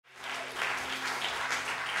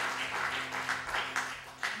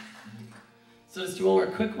So let's do one more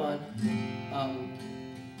quick one.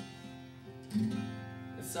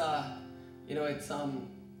 It's you know, it's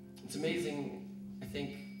amazing. I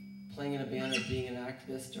think playing in a band or being an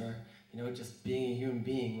activist or just being a human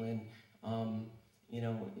being when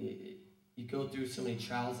you go through so many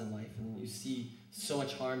trials in life and you see so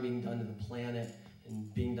much harm being done to the planet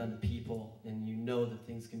and being done to people, and you know that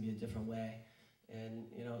things can be a different way. And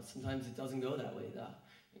sometimes it doesn't go that way though.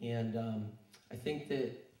 And I think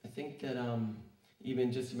that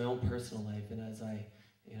even just in my own personal life, and as I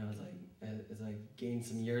gain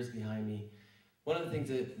some years behind me, one of the things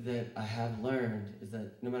that I have learned is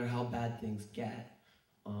that no matter how bad things get,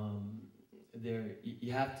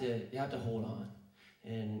 you have to hold on,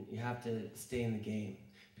 and you have to stay in the game,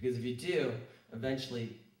 because if you do,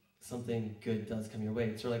 eventually something good does come your way.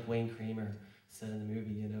 It's sort of like Wayne Kramer said in the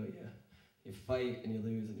movie, you fight and you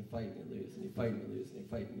lose, and you fight and you lose, and you fight and you lose, and you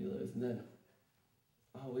fight and you lose, and then,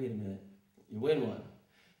 oh wait a minute, you win one.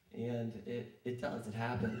 And it does, it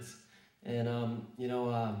happens. And I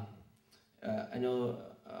know,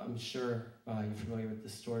 I'm sure you're familiar with the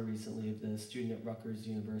story recently of the student at Rutgers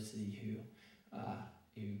University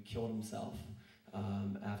who killed himself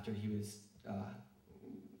after he was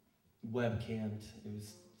webcammed. It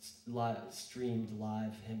was streamed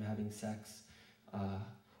live, him having sex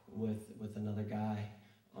with another guy,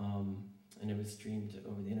 and it was streamed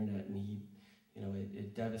over the internet, and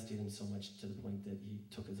it devastated him so much to the point that he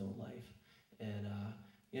took his own life. And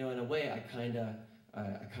in a way, I kind of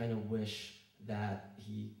wish that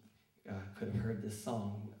he could have heard this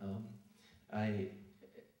song.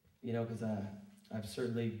 Because I've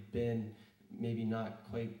certainly been maybe not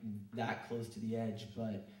quite that close to the edge,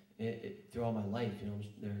 but through all my life,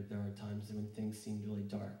 there are times when things seemed really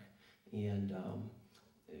dark. And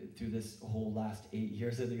through this whole last 8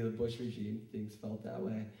 years, I think, of the Bush regime, things felt that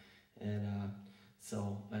way. And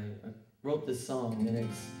so I wrote this song, and it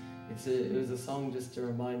was a song just to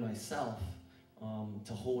remind myself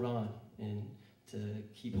to hold on and to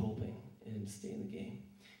keep hoping and stay in the game.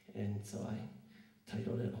 And so I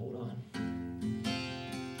titled it "Hold On."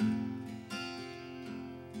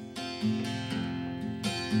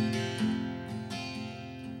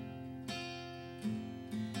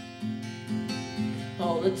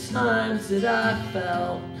 All the times that I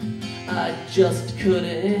felt I just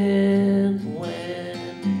couldn't win,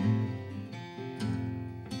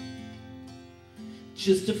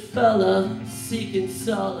 just a fella seeking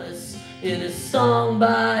solace in a song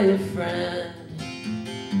by a friend,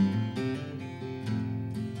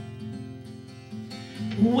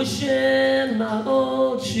 wishing my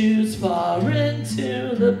old shoes far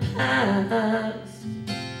into the past.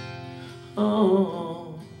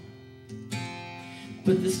 Oh,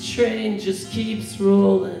 but this train just keeps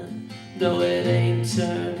rolling, no, it ain't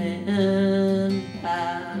turning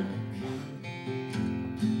back.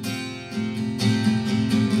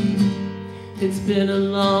 It's been a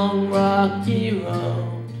long, rocky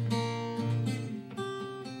road,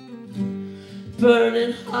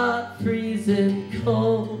 burning hot, freezing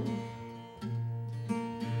cold.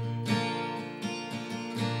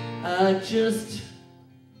 I just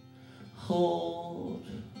hold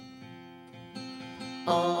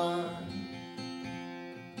on.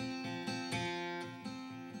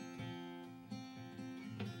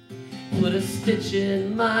 Put a stitch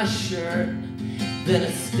in my shirt, then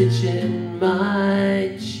a stitch in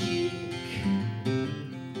my cheek.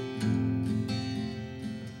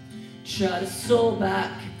 Try to sew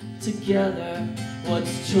back together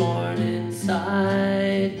what's torn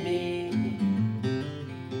inside me.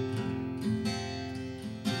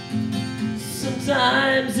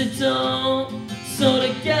 Sometimes it don't sew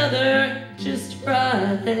together just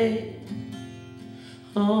right.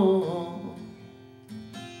 Oh,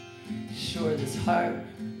 sure, this heart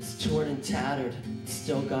is torn and tattered,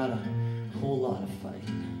 still got a whole lot of fight.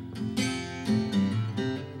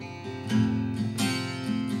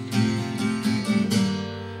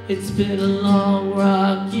 It's been a long,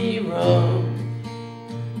 rocky road,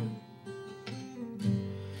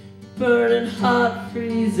 burning hot,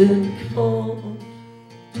 freezing cold.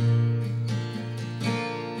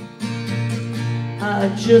 I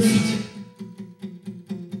just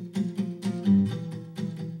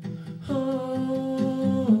hold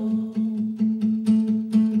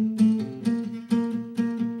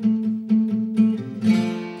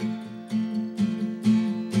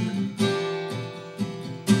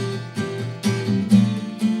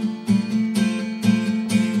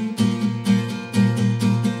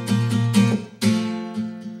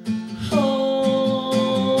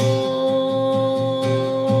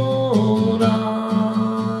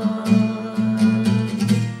on.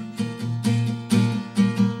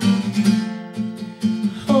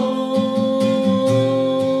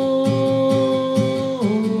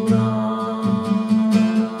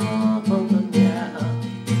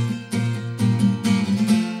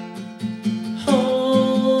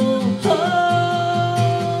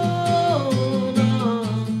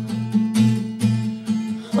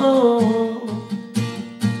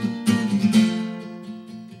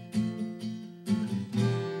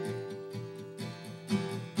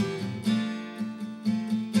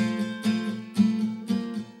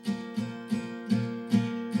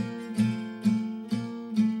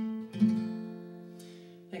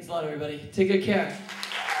 everybody. Take good care.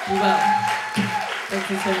 Be well. Thanks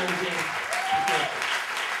for saying it again.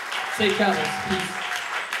 Safe travels. Peace.